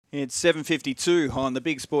It's 7:52 on the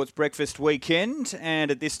Big Sports Breakfast weekend,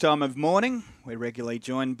 and at this time of morning, we're regularly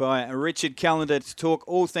joined by Richard Callander to talk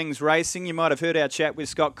all things racing. You might have heard our chat with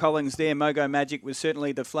Scott Collins there. Mogo Magic was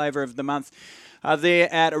certainly the flavour of the month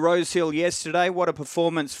there at Rosehill yesterday. What a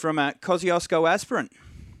performance from a Kosciuszko aspirant.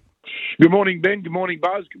 Good morning, Ben. Good morning,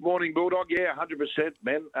 Buzz. Good morning, Bulldog. Yeah, 100%,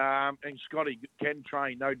 Ben. And Scotty can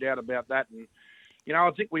train, no doubt about that. And you know,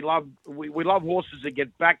 I think we love horses that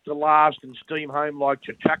get back to last and steam home like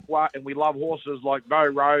Chautauqua, and we love horses like Bo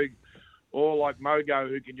Rogue or like Mogo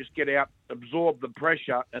who can just get out, absorb the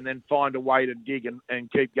pressure, and then find a way to dig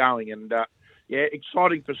and keep going. And yeah,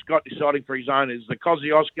 exciting for Scott, exciting for his owners. The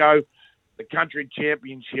Kosciuszko, the country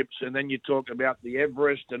championships, and then you talk about the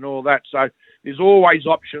Everest and all that. So there's always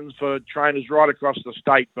options for trainers right across the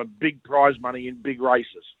state for big prize money in big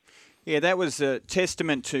races. Yeah, that was a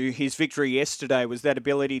testament to his victory yesterday, was that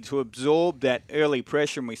ability to absorb that early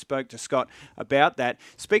pressure, and we spoke to Scott about that.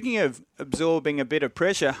 Speaking of absorbing a bit of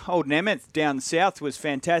pressure, Old Nemeth down south was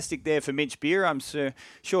fantastic there for Mitch Beer. I'm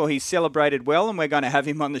sure he celebrated well, and we're going to have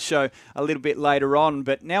him on the show a little bit later on.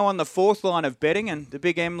 But now on the fourth line of betting, and the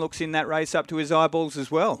Big M looks in that race up to his eyeballs as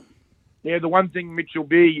well. Yeah, the one thing Mitchell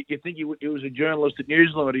B, you think he was a journalist at New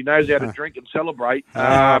Zealand, he knows how to drink and celebrate.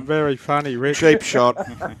 Very funny, Rick. Cheap shot.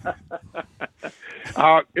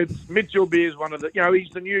 It's Mitchell B is one of the,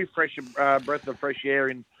 he's the new fresh breath of fresh air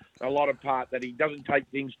in a lot of part, that he doesn't take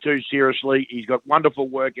things too seriously. He's got wonderful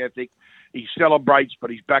work ethic. He celebrates,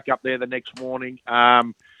 but he's back up there the next morning. Yeah,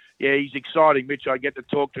 he's exciting, Mitch. I get to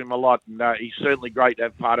talk to him a lot, and he's certainly great to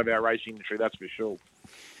have part of our racing industry, that's for sure.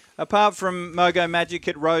 Apart from Mogo Magic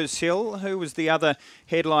at Rosehill, who was the other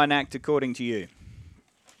headline act according to you?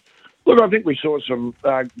 Look, I think we saw some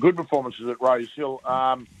good performances at Rosehill.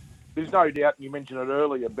 There's no doubt, and you mentioned it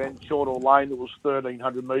earlier, Ben, Shortall Lane, it was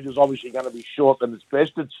 1,300 metres, obviously going to be short than its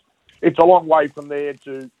best. It's a long way from there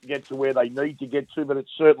to get to where they need to get to, but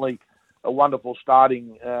it's certainly a wonderful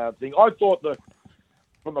starting thing. I thought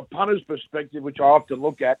from a punter's perspective, which I often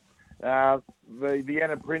look at, the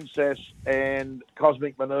Vienna Princess and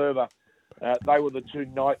Cosmic Minerva, they were the two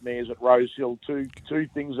nightmares at Rosehill. Two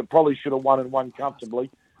things that probably should have won and won comfortably,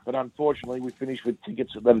 but unfortunately we finished with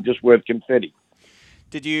tickets that are just worth confetti.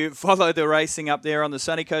 Did you follow the racing up there on the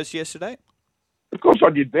sunny coast yesterday? Of course I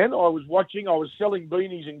did, Ben. I was watching. I was selling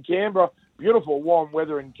beanies in Canberra. Beautiful warm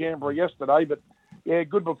weather in Canberra yesterday, but yeah,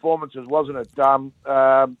 good performances, wasn't it?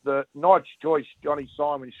 The Knight's Choice, Johnny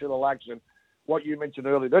Simon, Shillelax, and what you mentioned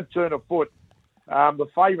earlier, that turn of foot. The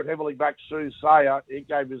favourite, heavily backed Sue Sayer, it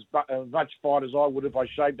gave as much fight as I would if I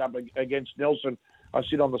shaped up against Nelson. I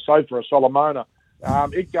sit on the sofa of Solomona.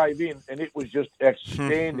 It gave in, and it was just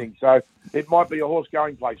outstanding. So it might be a horse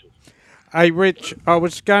going places. Hey, Rich, I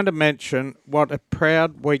was going to mention what a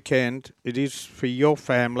proud weekend it is for your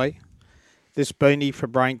family, this Beanie for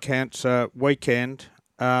Brain Cancer weekend.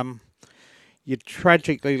 You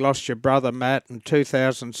tragically lost your brother, Matt, in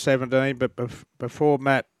 2017, but before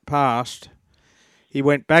Matt passed, he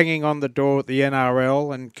went banging on the door at the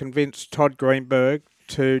NRL and convinced Todd Greenberg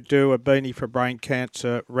to do a Beanie for Brain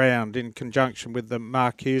Cancer round in conjunction with the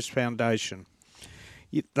Mark Hughes Foundation.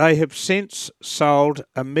 They have since sold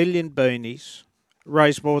 1 million beanies,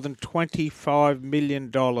 raised more than $25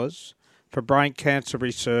 million for brain cancer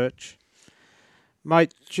research.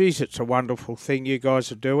 Mate, geez, it's a wonderful thing you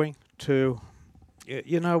guys are doing to...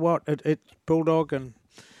 You know what, Bulldog and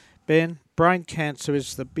Ben, brain cancer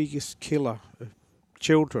is the biggest killer of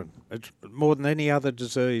children. It's more than any other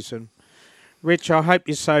disease. And Rich, I hope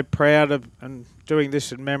you're so proud of and doing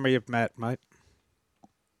this in memory of Matt, mate.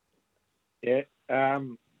 Yeah.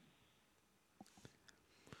 I'm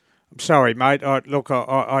sorry, mate.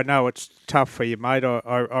 I know it's tough for you, mate.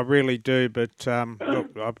 I really do. But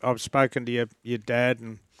look, I've spoken to your dad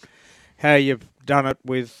and how you've done it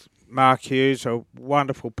with Mark Hughes, a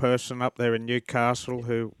wonderful person up there in Newcastle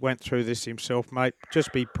who went through this himself, mate.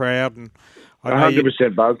 Just be proud. And I know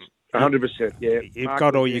 100%, Buzz. 100%, yeah. You've Mark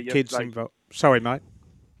got all your kids involved. Sorry, mate.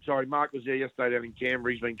 Sorry, Mark was there yesterday down in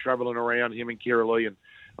Canberra. He's been travelling around, him and Kira Lee, and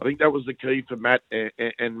I think that was the key for Matt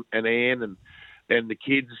and Anne and the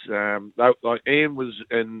kids. Like Anne was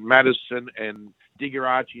and Madison and Digger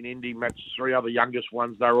Archie and Indy, Matt's three other youngest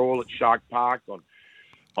ones. They were all at Shark Park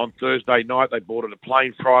on Thursday night. They boarded a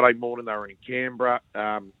plane Friday morning. They were in Canberra.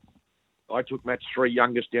 I took Matt's three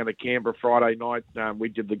youngest down to Canberra Friday night. We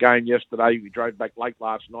did the game yesterday. We drove back late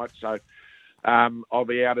last night. So I'll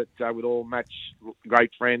be out with all Matt's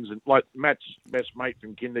great friends. And like Matt's best mate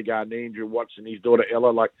from kindergarten, Andrew Watson, his daughter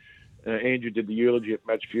Ella, Andrew did the eulogy at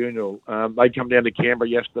Matt's funeral. They come down to Canberra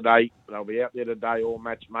yesterday. They'll be out there today, all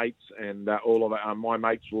Matt's mates. And all of my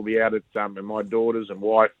mates will be out at and my daughters and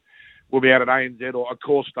wife we'll be out at ANZ or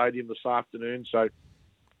Accor Stadium this afternoon. So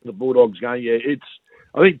the Bulldogs game,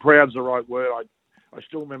 I think proud's the right word. I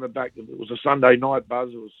still remember back, it was a Sunday night,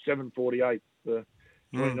 Buzz. It was 7:48, the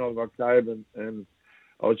 29th of October, and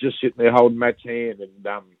I was just sitting there holding Matt's hand,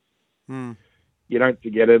 and you don't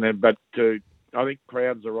forget it. But I think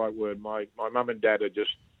proud's the right word. My mum and dad are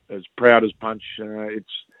just as proud as punch.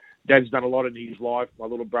 Dad's done a lot in his life. My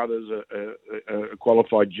little brother's a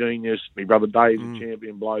qualified genius. My brother Dave's a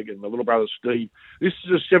champion bloke, and my little brother Steve. This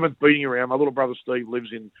is his 7th beating around. My little brother Steve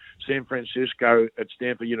lives in San Francisco at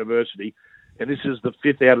Stanford University, and this is the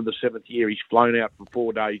 5th out of the 7th year he's flown out for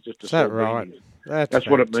 4 days just to sell beanies. That's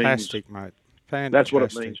what it means. Fantastic, mate. Fantastic. That's what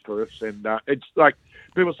it means for us. And it's like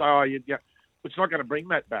people say, it's not going to bring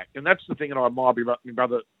Matt back. And that's the thing that I admire my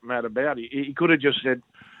brother Matt about. He could have just said,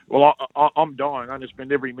 well, I'm dying. I'm going to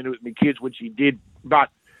spend every minute with my kids, which he did. But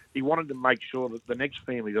he wanted to make sure that the next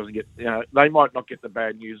family doesn't get, they might not get the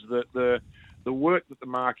bad news. The work that the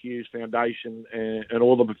Mark Hughes Foundation and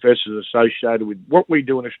all the professors associated with what we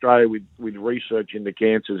do in Australia with research into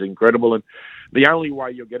cancer is incredible. And the only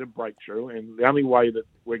way you'll get a breakthrough, and the only way that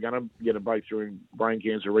we're going to get a breakthrough in brain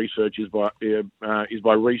cancer research is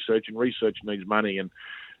by research, and research needs money. And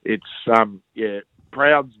it's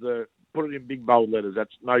proud's put it in big bold letters.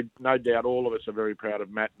 That's no doubt. All of us are very proud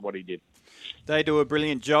of Matt and what he did. They do a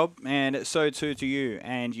brilliant job, and so too do you,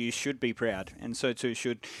 and you should be proud, and so too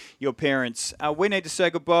should your parents. We need to say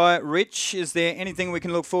goodbye. Rich, is there anything we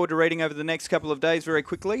can look forward to reading over the next couple of days very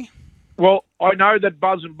quickly? Well, I know that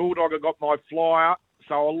Buzz and Bulldog have got my flyer,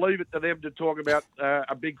 so I'll leave it to them to talk about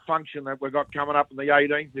a big function that we've got coming up on the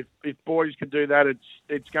 18th. If boys can do that,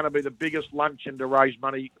 it's going to be the biggest luncheon to raise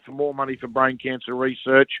money for more money for brain cancer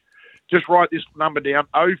research. Just write this number down,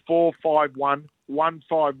 0451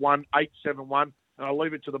 151 871, and I'll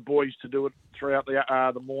leave it to the boys to do it throughout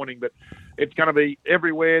the morning. But it's going to be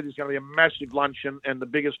everywhere. There's going to be a massive luncheon and the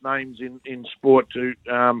biggest names in sport to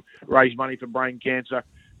raise money for brain cancer.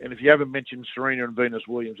 And if you haven't mentioned Serena and Venus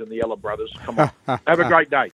Williams and the Ella brothers, come on. Have a great day.